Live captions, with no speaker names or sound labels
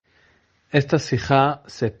Esta sijá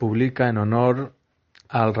se publica en honor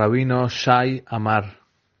al rabino Shai Amar,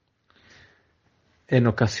 en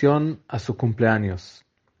ocasión a su cumpleaños.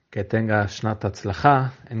 Que tenga Shnat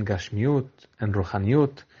Hatzlachá en Gashmiut, en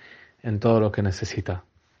Ruhaniut, en todo lo que necesita.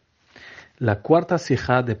 La cuarta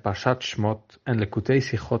sijá de Parshat Shmot en Lekutei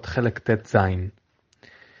Sijot Helek Tet Zain.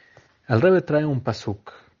 El Rebbe trae un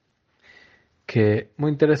pasuk que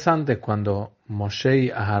muy interesante cuando Moshe y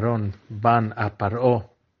Aharón van a Paró,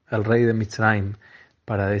 el rey de Mitzrayim,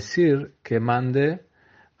 para decir que mande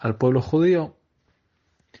al pueblo judío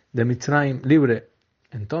de Mitzrayim libre.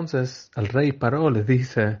 Entonces el rey Paró les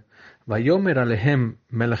dice: Vayomer alehem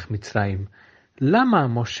melech Mitzrayim, lama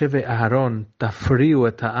Moshe ve Aharón tafriu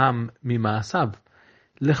et ha'am mima'asav,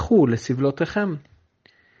 lechu lesivlotechem.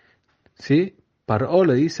 ¿Sí? Paró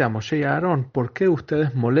le dice a Moshe y a Aarón: ¿por qué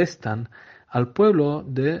ustedes molestan al pueblo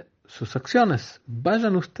de sus acciones?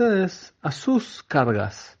 Vayan ustedes a sus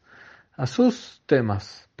cargas, a sus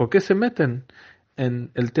temas. ¿Por qué se meten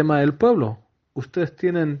en el tema del pueblo? Ustedes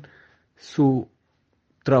tienen su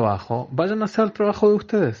trabajo, vayan a hacer el trabajo de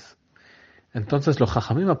ustedes. Entonces los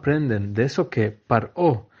Jajamim aprenden de eso que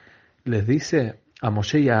Paró les dice a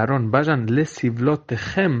Moshe y a Aarón: vayan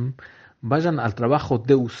lesivlotechem, vayan al trabajo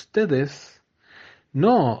de ustedes,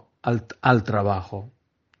 no al trabajo.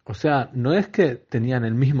 O sea, no es que tenían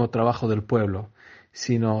el mismo trabajo del pueblo,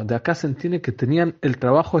 sino de acá se entiende que tenían el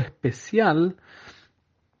trabajo especial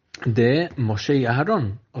de Moshe y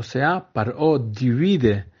Aarón. O sea, Paró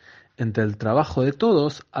divide entre el trabajo de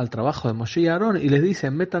todos al trabajo de Moshe y Aarón y les dice: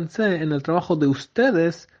 métanse en el trabajo de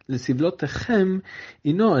ustedes, lesivlotechem,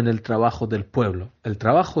 y no en el trabajo del pueblo. El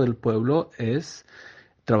trabajo del pueblo es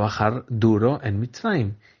trabajar duro en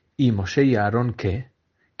Mitzrayim. ¿Y Moshe y Aarón qué?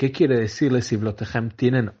 ¿Qué quiere decir lesivlotechem?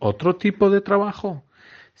 ¿Tienen otro tipo de trabajo?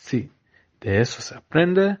 Sí, de eso se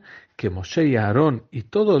aprende que Moshe y Aarón y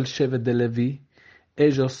todo el Shevet de Leví,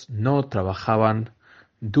 ellos no trabajaban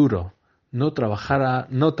duro, no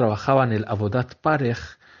trabajaban el Avodat Parej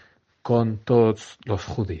con todos los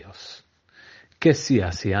judíos. ¿Qué sí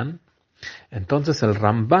hacían? Entonces el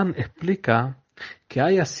Ramban explica que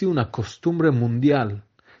hay así una costumbre mundial.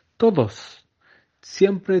 Todos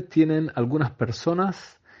siempre tienen algunas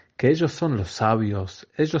personas que ellos son los sabios,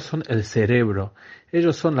 ellos son el cerebro,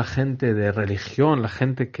 ellos son la gente de religión, la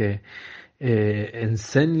gente que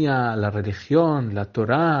enseña la religión, la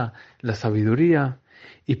Torá, la sabiduría.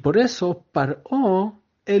 Y por eso Paró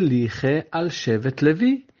elige al Shevet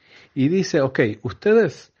Leví y dice: ok,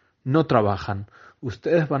 ustedes no trabajan,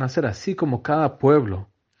 ustedes van a ser así como cada pueblo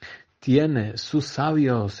tiene sus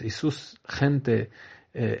sabios y sus gente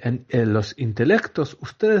en los intelectos,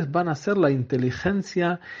 ustedes van a ser la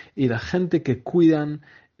inteligencia y la gente que cuidan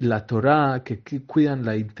la Torá, que cuidan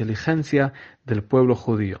la inteligencia del pueblo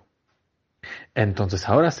judío. Entonces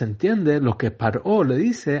ahora se entiende lo que Paró le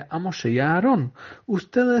dice a Moshe y a Aarón: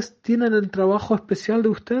 ustedes tienen el trabajo especial de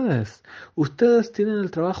ustedes, ustedes tienen el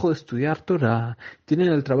trabajo de estudiar Torá, tienen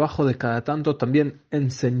el trabajo de cada tanto también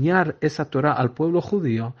enseñar esa Torá al pueblo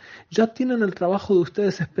judío, ya tienen el trabajo de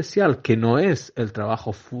ustedes especial, que no es el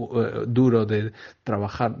trabajo duro de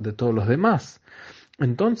trabajar de todos los demás.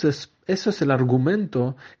 Entonces, eso es el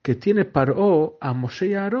argumento que tiene Paró a Moshe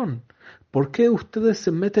y a Aarón. ¿Por qué ustedes se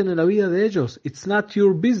meten en la vida de ellos? It's not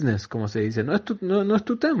your business, como se dice. No es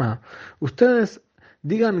tu tema. Ustedes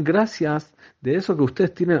digan gracias de eso que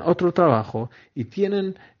ustedes tienen otro trabajo y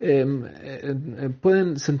tienen,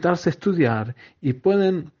 pueden sentarse a estudiar y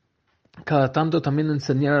pueden cada tanto también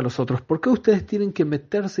enseñar a los otros. ¿Por qué ustedes tienen que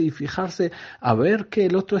meterse y fijarse a ver qué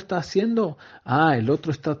el otro está haciendo? El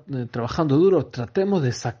otro está trabajando duro. Tratemos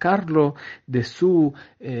de sacarlo de su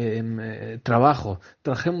trabajo.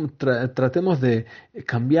 Tratemos de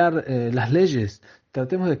cambiar las leyes.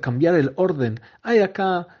 Tratemos de cambiar el orden. Hay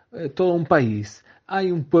acá todo un país. Hay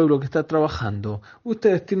un pueblo que está trabajando.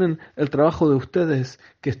 Ustedes tienen el trabajo de ustedes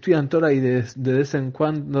que estudian Torah y de vez en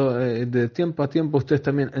cuando, de tiempo a tiempo, ustedes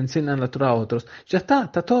también enseñan la Torah a otros. Ya está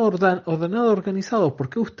todo ordenado, organizado. ¿Por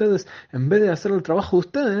qué ustedes, en vez de hacer el trabajo de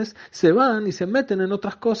ustedes, se van y se meten en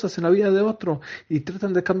otras cosas, en la vida de otro, y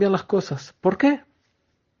tratan de cambiar las cosas? ¿Por qué?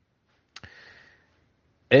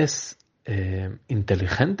 ¿Es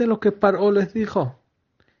inteligente lo que Paró les dijo?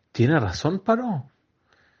 ¿Tiene razón Paró?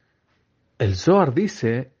 El Zohar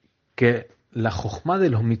dice que la Jochma de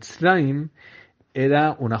los Mitzrayim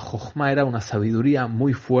era una sabiduría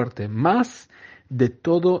muy fuerte, más de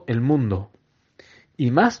todo el mundo. Y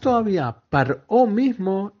más todavía, Paró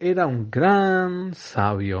mismo era un gran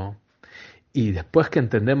sabio. Y después que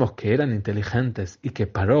entendemos que eran inteligentes y que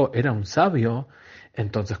Paró era un sabio,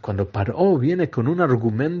 entonces cuando Paró viene con un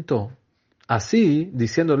argumento Así,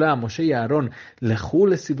 diciéndole a Moshe y a Aarón, Lejú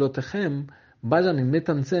lesivlotejem, vayan y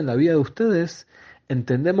métanse en la vida de ustedes,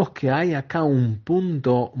 entendemos que hay acá un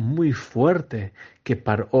punto muy fuerte que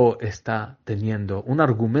Paró está teniendo, un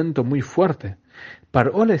argumento muy fuerte.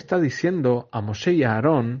 Paró le está diciendo a Moshe y a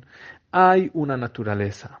Aarón, hay una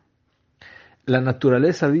naturaleza. La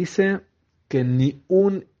naturaleza dice que ni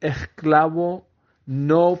un esclavo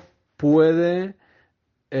no puede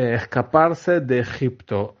escaparse de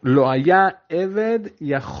Egipto. Lo haya Eved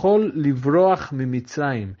Yachol Livroach mi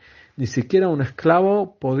Mitzrayim. Ni siquiera un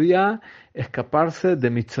esclavo podía escaparse de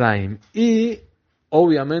Mitzrayim. Y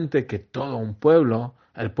obviamente que todo un pueblo,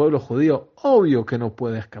 el pueblo judío, obvio que no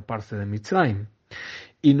puede escaparse de Mitzrayim.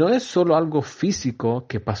 Y no es solo algo físico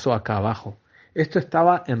que pasó acá abajo. Esto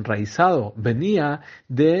estaba enraizado, venía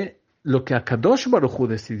de lo que Akadosh Baruj Hu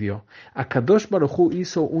decidió. Akadosh Baruj Hu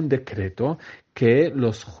hizo un decreto que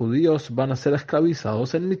los judíos van a ser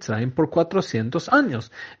esclavizados en Mitzrayim por 400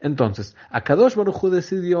 años. Entonces, Akadosh Baruj Hu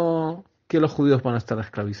decidió que los judíos van a estar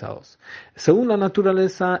esclavizados. Según la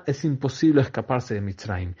naturaleza, es imposible escaparse de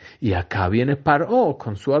Mitzrayim. Y acá viene Paró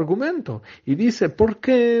con su argumento y dice, ¿por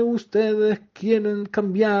qué ustedes quieren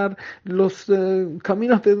cambiar los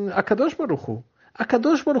caminos de Akadosh Baruj Hu?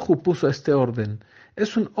 Akadosh Baruj Hu puso este orden.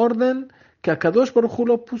 Es un orden que Akadosh Baruj Hu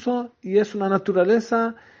lo puso y es una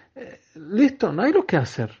naturaleza. Listo, no hay lo que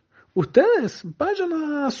hacer. Ustedes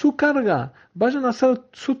vayan a su carga, vayan a hacer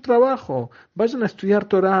su trabajo, vayan a estudiar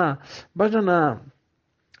Torah, vayan a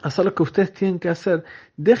hacer lo que ustedes tienen que hacer.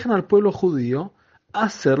 Dejen al pueblo judío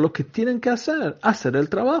hacer lo que tienen que hacer el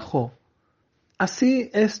trabajo. Así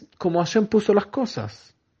es como Hashem puso las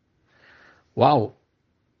cosas. Wow,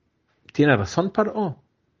 tiene razón Paró.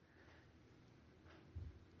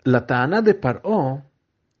 La ta'aná de Paró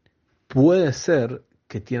puede ser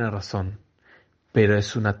que tiene razón, pero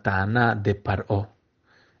es una ta'aná de Paró.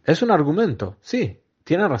 Es un argumento, sí,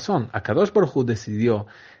 tiene razón. Akadosh Baruj Hu decidió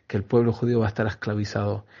que el pueblo judío va a estar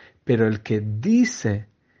esclavizado, pero el que dice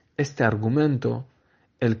este argumento,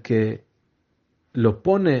 el que lo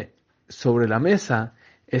pone sobre la mesa,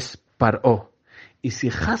 es Paró. Y si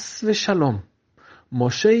Has Shalom,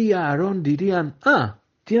 Moshe y Aarón dirían,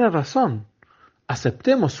 tiene razón,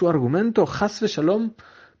 aceptemos su argumento, Has Shalom,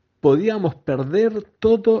 podíamos perder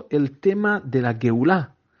todo el tema de la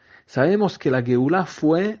Geulá. Sabemos que la Geulá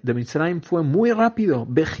de Mitzrayim fue muy rápido,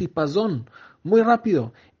 Bejipazón, muy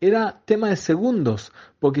rápido. Era tema de segundos,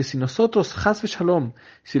 porque si nosotros, Has Shalom,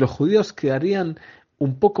 si los judíos quedarían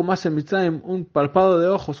un poco más en Mitzrayim, un palpado de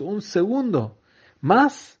ojos, un segundo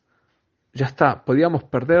más, ya está, podíamos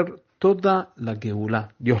perder toda la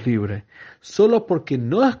Geulá, Dios libre. Solo porque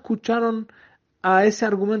no escucharon a ese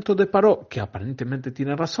argumento de Paró, que aparentemente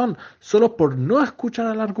tiene razón, solo por no escuchar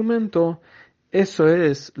al argumento, eso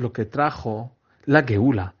es lo que trajo la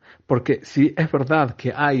Geula. Porque sí, es verdad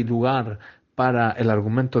que hay lugar para el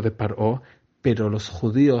argumento de Paró, pero los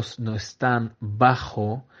judíos no están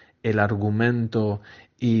bajo el argumento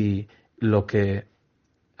y lo que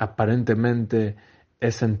aparentemente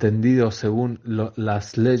es entendido según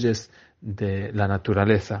las leyes de la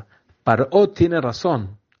naturaleza. Paró tiene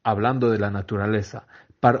razón hablando de la naturaleza.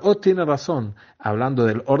 Paró tiene razón hablando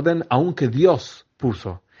del orden, aunque Dios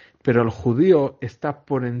puso. Pero el judío está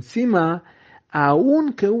por encima,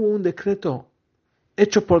 aunque hubo un decreto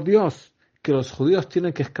hecho por Dios, que los judíos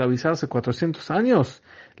tienen que esclavizarse 400 años.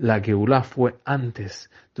 La Geulá fue antes,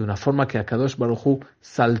 de una forma que Akadosh Baruj Hu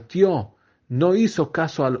salteó, no hizo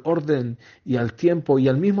caso al orden y al tiempo y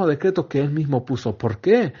al mismo decreto que él mismo puso. ¿Por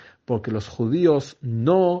qué? Porque los judíos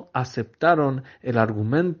no aceptaron el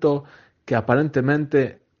argumento que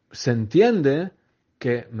aparentemente se entiende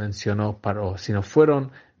que mencionó Paró, sino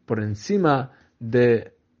fueron por encima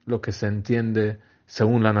de lo que se entiende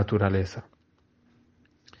según la naturaleza.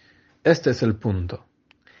 Este es el punto.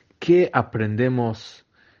 ¿Qué aprendemos?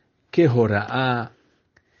 ¿Qué Jorah?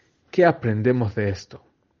 ¿Qué aprendemos de esto?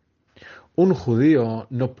 Un judío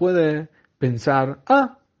no puede pensar,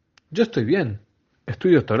 yo estoy bien,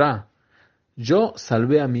 estudio Torah, yo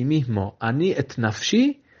salvé a mí mismo, ani et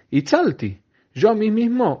nafshi itzalti, yo a mí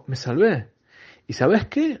mismo me salvé. ¿Y sabes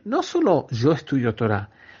qué? No solo yo estudio Torah,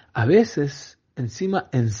 a veces encima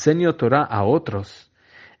enseño Torah a otros.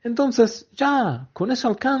 Entonces ya, con eso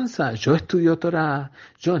alcanza, yo estudio Torah,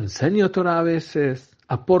 yo enseño Torah a veces,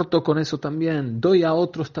 aporto con eso también, doy a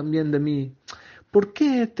otros también de mí. ¿Por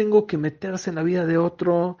qué tengo que meterse en la vida de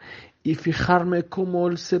otro y fijarme cómo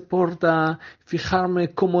él se porta,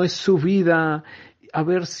 fijarme cómo es su vida, a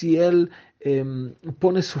ver si él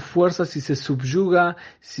pone su fuerza, si se subyuga,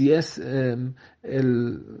 si es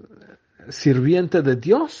el sirviente de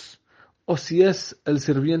Dios o si es el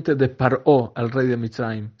sirviente de Paró, el rey de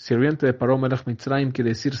Mitzrayim. Sirviente de Paró Melech Mitzrayim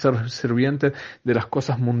quiere decir ser sirviente de las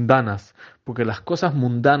cosas mundanas, porque las cosas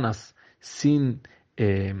mundanas sin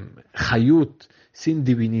Hayut, sin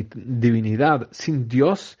divinidad, sin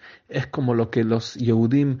Dios, es como lo que los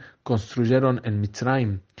Yehudim construyeron en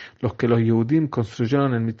Mitzrayim. Los que los Yehudim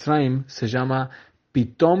construyeron en Mitzrayim se llama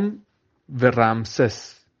Pitom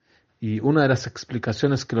Veramses. Y una de las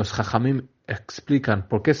explicaciones que los Jajamim explican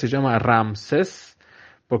por qué se llama Ramses,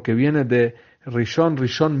 porque viene de Rishon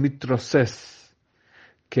Mitroses,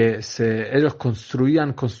 que ellos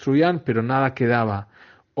construían, pero nada quedaba.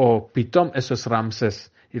 O Pitom, eso es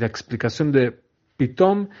Ramses. Y la explicación de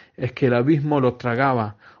Pitom es que el abismo lo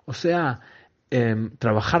tragaba. O sea,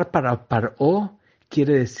 trabajar para Paró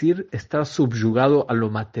quiere decir estar subyugado a lo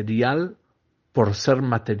material por ser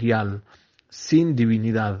material, sin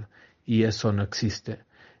divinidad. Y eso no existe.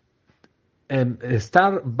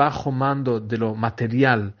 Estar bajo mando de lo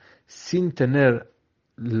material sin tener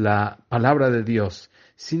la palabra de Dios,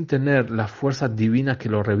 sin tener la fuerza divina que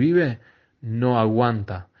lo revive, no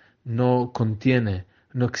aguanta, no contiene,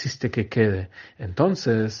 no existe que quede.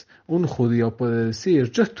 Entonces, un judío puede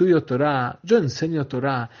decir, yo estudio Torah, yo enseño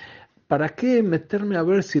Torah, ¿para qué meterme a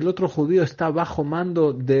ver si el otro judío está bajo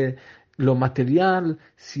mando de lo material,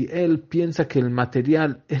 si él piensa que el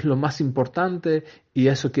material es lo más importante, y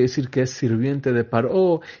eso quiere decir que es sirviente de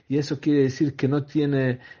Paró, y eso quiere decir que no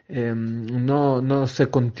tiene, no se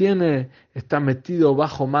contiene, está metido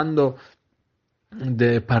bajo mando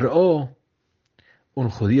de Paró? Un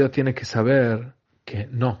judío tiene que saber que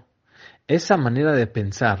no. Esa manera de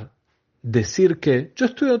pensar, decir que yo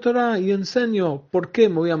estudio Torah y enseño, ¿por qué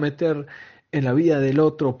me voy a meter en la vida del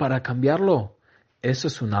otro para cambiarlo? Eso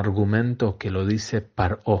es un argumento que lo dice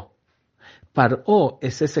Paró. Paró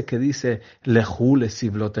es ese que dice, Lehu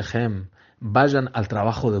lesivlotehem, vayan al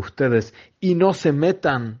trabajo de ustedes y no se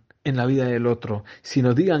metan en la vida del otro,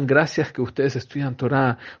 sino digan gracias que ustedes estudian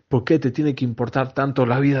Torah, ¿por qué te tiene que importar tanto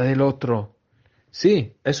la vida del otro?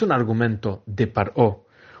 Sí, es un argumento de Paró.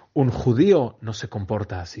 Un judío no se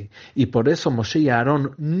comporta así. Y por eso Moshe y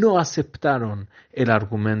Aarón no aceptaron el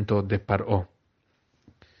argumento de Paró.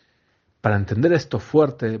 Para entender esto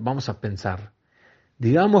fuerte, vamos a pensar.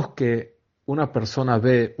 Digamos que una persona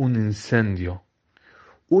ve un incendio.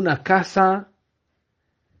 Una casa,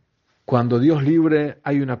 cuando Dios libre,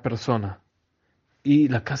 hay una persona. Y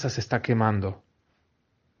la casa se está quemando.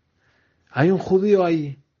 Hay un judío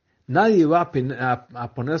ahí. Nadie va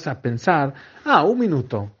a ponerse a pensar, un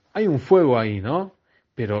minuto, hay un fuego ahí, ¿no?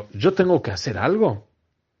 Pero yo tengo que hacer algo.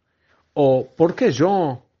 O, ¿por qué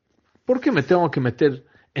yo? ¿Por qué me tengo que meter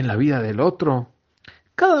en la vida del otro?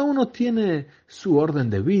 Cada uno tiene su orden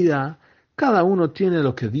de vida, cada uno tiene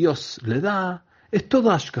lo que Dios le da, es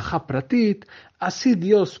todo Ashkaha Pratit, así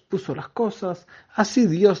Dios puso las cosas, así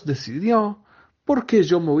Dios decidió. ¿Por qué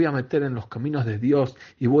yo me voy a meter en los caminos de Dios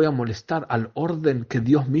y voy a molestar al orden que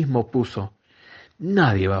Dios mismo puso?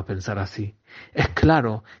 Nadie va a pensar así. Es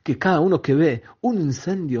claro que cada uno que ve un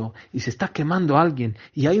incendio y se está quemando a alguien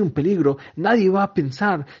y hay un peligro, nadie va a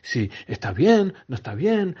pensar si está bien, no está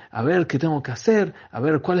bien, a ver qué tengo que hacer, a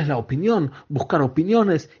ver cuál es la opinión, buscar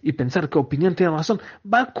opiniones y pensar qué opinión tiene razón.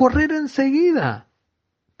 Va a correr enseguida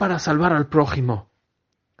para salvar al prójimo,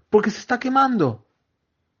 porque se está quemando.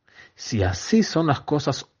 Si así son las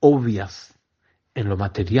cosas obvias en lo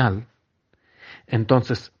material,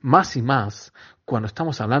 entonces más y más cuando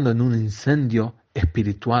estamos hablando en un incendio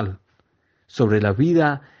espiritual, sobre la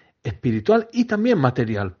vida espiritual y también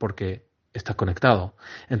material, porque está conectado.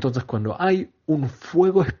 Entonces cuando hay un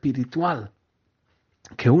fuego espiritual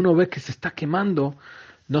que uno ve que se está quemando,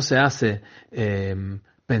 no se hace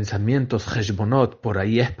pensamientos, heshbonot, por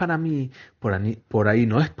ahí es para mí, por ahí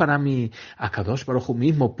no es para mí, Akadosh Baruj Hu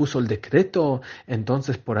mismo puso el decreto,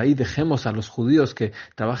 entonces por ahí dejemos a los judíos que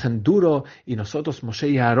trabajen duro y nosotros, Moshe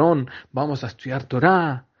y Aarón, vamos a estudiar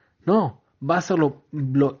Torah. No, va a hacer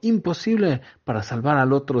lo imposible para salvar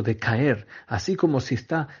al otro de caer, así como si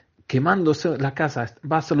está quemándose la casa,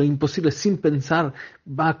 va a hacer lo imposible sin pensar,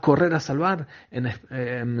 va a correr a salvar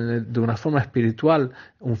de una forma espiritual,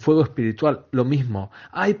 un fuego espiritual, lo mismo.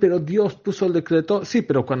 Ay, pero Dios puso el decreto. Sí,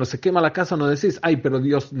 pero cuando se quema la casa no decís, ay, pero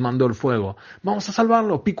Dios mandó el fuego. Vamos a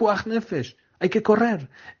salvarlo, pikuach nefesh, hay que correr.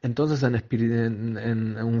 Entonces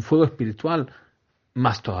en un fuego espiritual,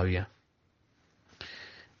 más todavía.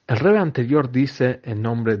 El Rebbe anterior dice en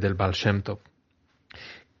nombre del Baal Shem Tov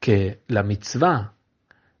que la mitzvah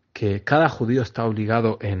que cada judío está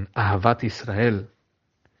obligado en Ahavat Israel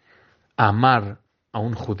a amar a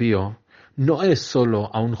un judío, no es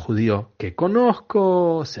solo a un judío que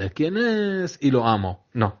conozco, sé quién es y lo amo,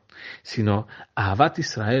 no, sino Ahavat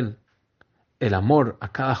Israel el amor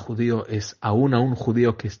a cada judío es aún a un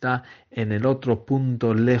judío que está en el otro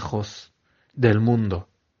punto lejos del mundo.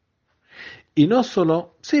 Y no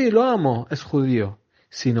solo, sí, lo amo, es judío,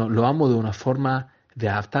 sino lo amo de una forma de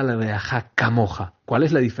Ahavta l'reaja kamoja. ¿Cuál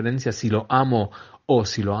es la diferencia si lo amo o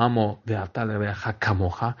si lo amo de Ahavta l'reaja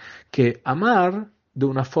kamoja? Que amar de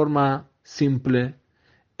una forma simple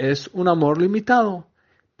es un amor limitado.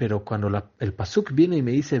 Pero cuando el pasuk viene y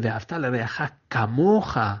me dice de Ahavta l'reaja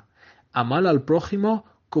kamoja, amar al prójimo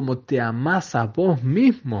como te amas a vos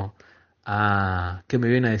mismo. ¿Qué me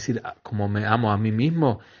viene a decir? Como me amo a mí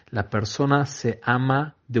mismo, la persona se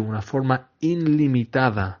ama de una forma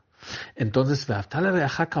ilimitada. Entonces,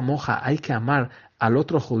 hay que amar al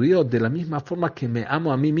otro judío de la misma forma que me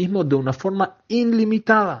amo a mí mismo, de una forma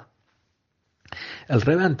ilimitada. El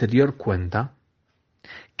Rebbe anterior cuenta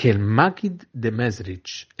que el Magid de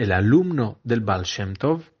Mezrich, el alumno del Baal Shem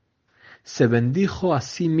Tov, se bendijo a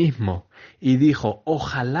sí mismo y dijo,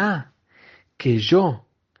 ojalá que yo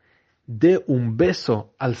dé un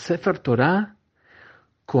beso al Sefer Torah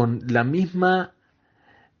con la misma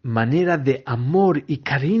manera de amor y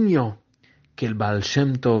cariño que el Baal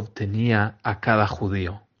Shem Tov tenía a cada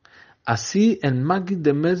judío. Así el Magid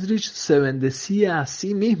de Mezrich se bendecía a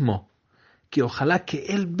sí mismo, que ojalá que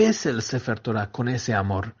él bese el Sefer Torah con ese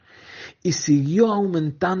amor. Y siguió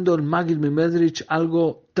aumentando el Magid de Mezrich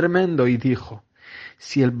algo tremendo y dijo,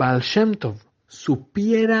 si el Baal Shem Tov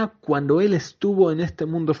supiera cuando él estuvo en este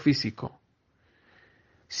mundo físico,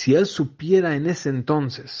 si él supiera en ese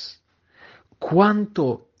entonces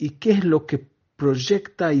cuánto y qué es lo que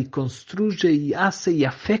proyecta y construye y hace y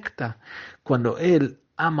afecta cuando él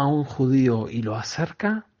ama a un judío y lo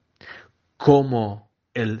acerca, como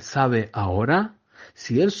él sabe ahora,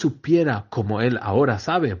 si él supiera como él ahora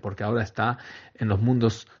sabe, porque ahora está en los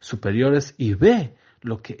mundos superiores y ve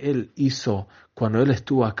lo que él hizo cuando él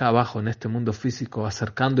estuvo acá abajo en este mundo físico,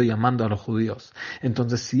 acercando y amando a los judíos.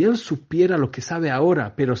 Entonces, si él supiera lo que sabe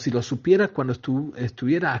ahora, pero si lo supiera cuando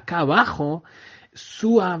estuviera acá abajo,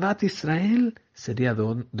 su Ahavat Israel sería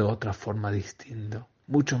de otra forma distinto,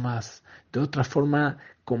 mucho más, de otra forma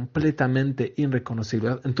completamente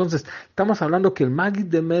irreconocible. Entonces, estamos hablando que el Magid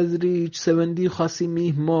de Mezrich se bendijo a sí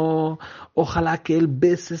mismo, ojalá que él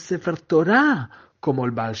bese Sefer Torah, como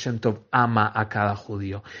el Baal Shem Tov ama a cada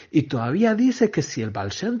judío. Y todavía dice que si el Baal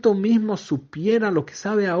Shem Tov mismo supiera lo que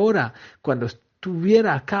sabe ahora, cuando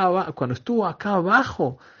estuvo acá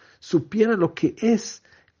abajo, supiera lo que es,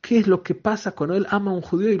 qué es lo que pasa cuando él ama a un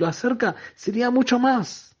judío y lo acerca, sería mucho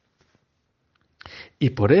más.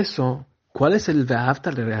 Y por eso, ¿cuál es el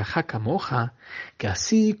Ve'ahavta l'reaja kamoja? Que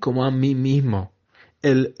así como a mí mismo,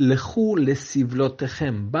 el lehu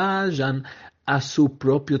lesivlotejem, vayan a su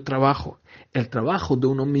propio trabajo. El trabajo de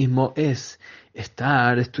uno mismo es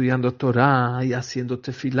estar estudiando Torah y haciendo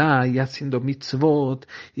tefilá y haciendo mitzvot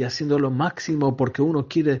y haciendo lo máximo porque uno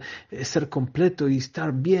quiere ser completo y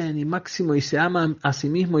estar bien y máximo y se ama a sí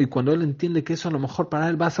mismo y cuando él entiende que eso a lo mejor para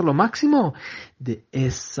él va a ser lo máximo, de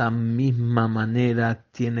esa misma manera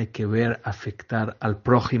tiene que ver afectar al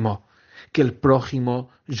prójimo. Que el prójimo,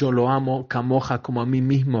 yo lo amo, kamoja, como a mí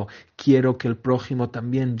mismo. Quiero que el prójimo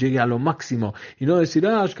también llegue a lo máximo. Y no decir,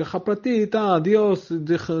 Dios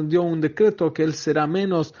dio un decreto que él será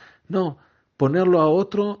menos. No, ponerlo a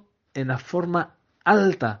otro en la forma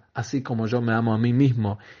alta, así como yo me amo a mí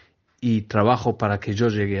mismo. Y trabajo para que yo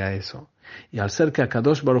llegue a eso. Y al ser que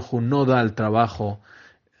Akadosh Baruj Hu no da el trabajo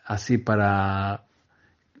así para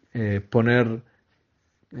poner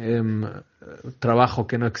trabajo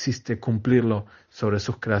que no existe, cumplirlo sobre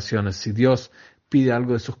sus creaciones. Si Dios pide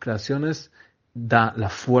algo de sus creaciones, da la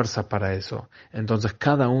fuerza para eso. Entonces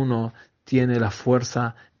cada uno tiene la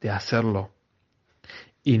fuerza de hacerlo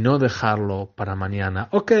y no dejarlo para mañana.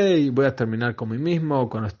 Ok, voy a terminar con mí mismo,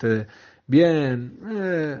 cuando esté bien,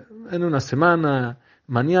 en una semana,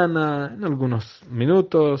 mañana, en algunos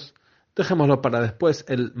minutos. Dejémoslo para después.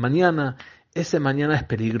 El mañana, ese mañana es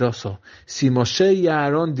peligroso. Si Moshe y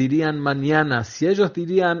Aarón dirían mañana, si ellos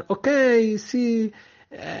dirían, ok, sí,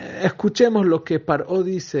 escuchemos lo que Paró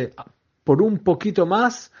dice, por un poquito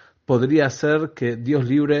más, podría ser que Dios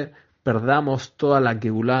libre perdamos toda la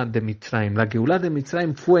Geulá de Mitzrayim. La Geulá de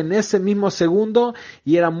Mitzrayim fue en ese mismo segundo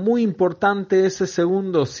y era muy importante ese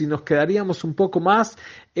segundo. Si nos quedaríamos un poco más,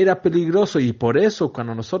 era peligroso. Y por eso,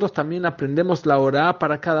 cuando nosotros también aprendemos la orá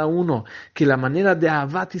para cada uno, que la manera de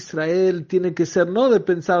Ahavat Israel tiene que ser no de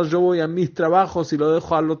pensar yo voy a mis trabajos y lo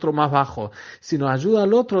dejo al otro más bajo, sino ayuda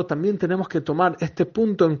al otro, también tenemos que tomar este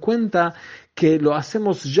punto en cuenta que lo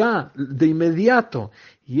hacemos ya, de inmediato.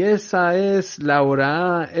 Y esa es la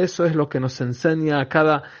orá, eso es lo que nos enseña a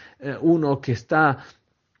cada uno que está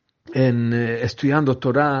estudiando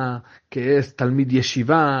Torah, que es Talmid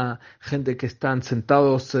Yeshiva, gente que están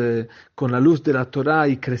sentados con la luz de la Torah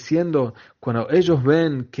y creciendo, cuando ellos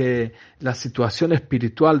ven que la situación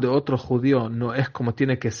espiritual de otro judío no es como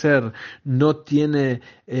tiene que ser, no tiene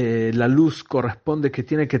la luz corresponde que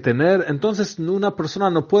tiene que tener, entonces una persona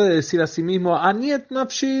no puede decir a sí mismo, Aniet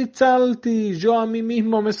nafshi tzalti, yo a mí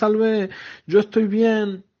mismo me salvé, yo estoy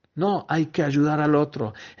bien. No, hay que ayudar al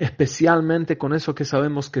otro, especialmente con eso que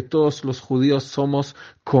sabemos que todos los judíos somos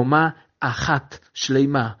Koma Ahat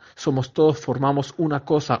Shleima, somos todos, formamos una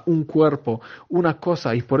cosa, un cuerpo, una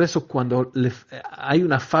cosa, y por eso cuando hay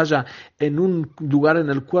una falla en un lugar en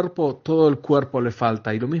el cuerpo, todo el cuerpo le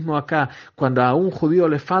falta. Y lo mismo acá, cuando a un judío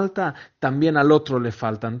le falta, también al otro le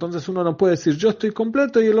falta. Entonces uno no puede decir yo estoy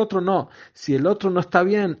completo y el otro no. Si el otro no está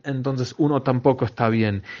bien, entonces uno tampoco está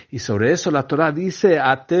bien. Y sobre eso la Torah dice,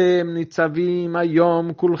 Atem nitzavim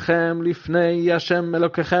ayom kulchem lifnei Hashem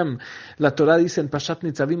Elokechem. La Torah dice en Pashat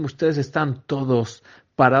Nitzavim, ustedes están todos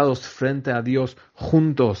parados frente a Dios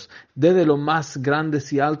juntos, desde los más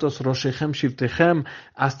grandes y altos, Roshechem Shivtechem,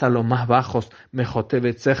 hasta los más bajos, Mejote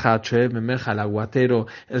Betzeja, Achoev Memeja, el aguatero,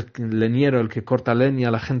 el leñero, el que corta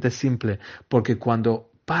leña, la gente simple, porque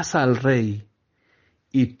cuando pasa el rey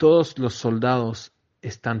y todos los soldados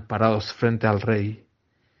están parados frente al rey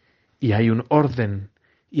y hay un orden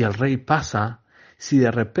y el rey pasa, si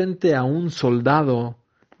de repente a un soldado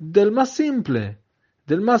del más simple,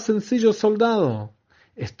 del más sencillo soldado,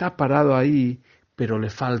 está parado ahí, pero le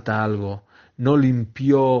falta algo, no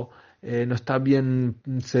limpió, no está bien,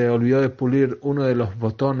 se olvidó de pulir uno de los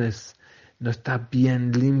botones, no está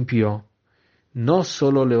bien limpio, no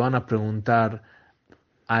solo le van a preguntar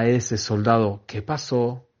a ese soldado qué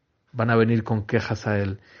pasó, van a venir con quejas a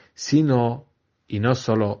él, sino, y no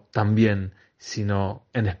solo también, sino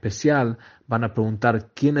en especial, van a preguntar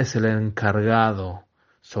quién es el encargado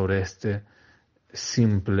sobre este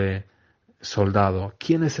simple soldado.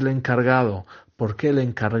 ¿Quién es el encargado? ¿Por qué el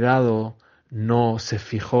encargado no se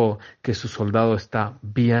fijó que su soldado está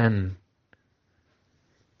bien?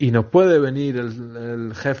 Y no puede venir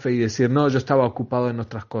el jefe y decir, no, yo estaba ocupado en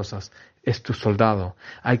otras cosas. Es tu soldado.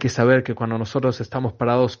 Hay que saber que cuando nosotros estamos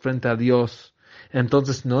parados frente a Dios,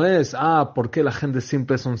 entonces no es, ¿por qué la gente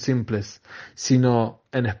simple son simples? Sino,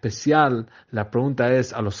 en especial, la pregunta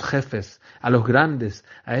es a los jefes, a los grandes,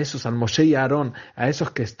 a esos, al Moshe y a Aarón, a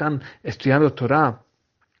esos que están estudiando Torah.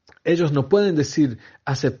 Ellos no pueden decir,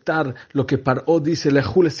 aceptar lo que Paró dice,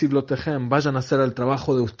 vayan a hacer el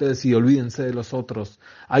trabajo de ustedes y olvídense de los otros.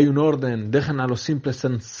 Hay un orden, dejen a los simples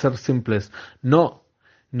ser simples.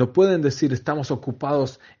 No pueden decir, estamos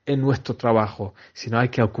ocupados en nuestro trabajo, sino hay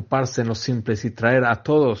que ocuparse en los simples y traer a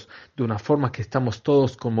todos de una forma que estamos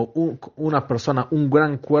todos como una persona, un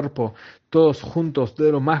gran cuerpo, todos juntos,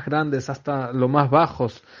 de los más grandes hasta los más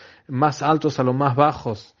bajos, más altos a los más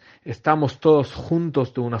bajos. Estamos todos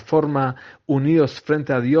juntos de una forma unidos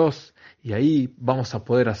frente a Dios y ahí vamos a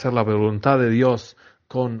poder hacer la voluntad de Dios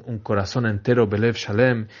con un corazón entero, Belev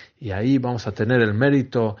Shalem, y ahí vamos a tener el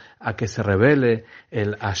mérito a que se revele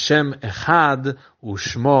el Hashem Echad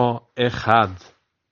Ushmo Echad.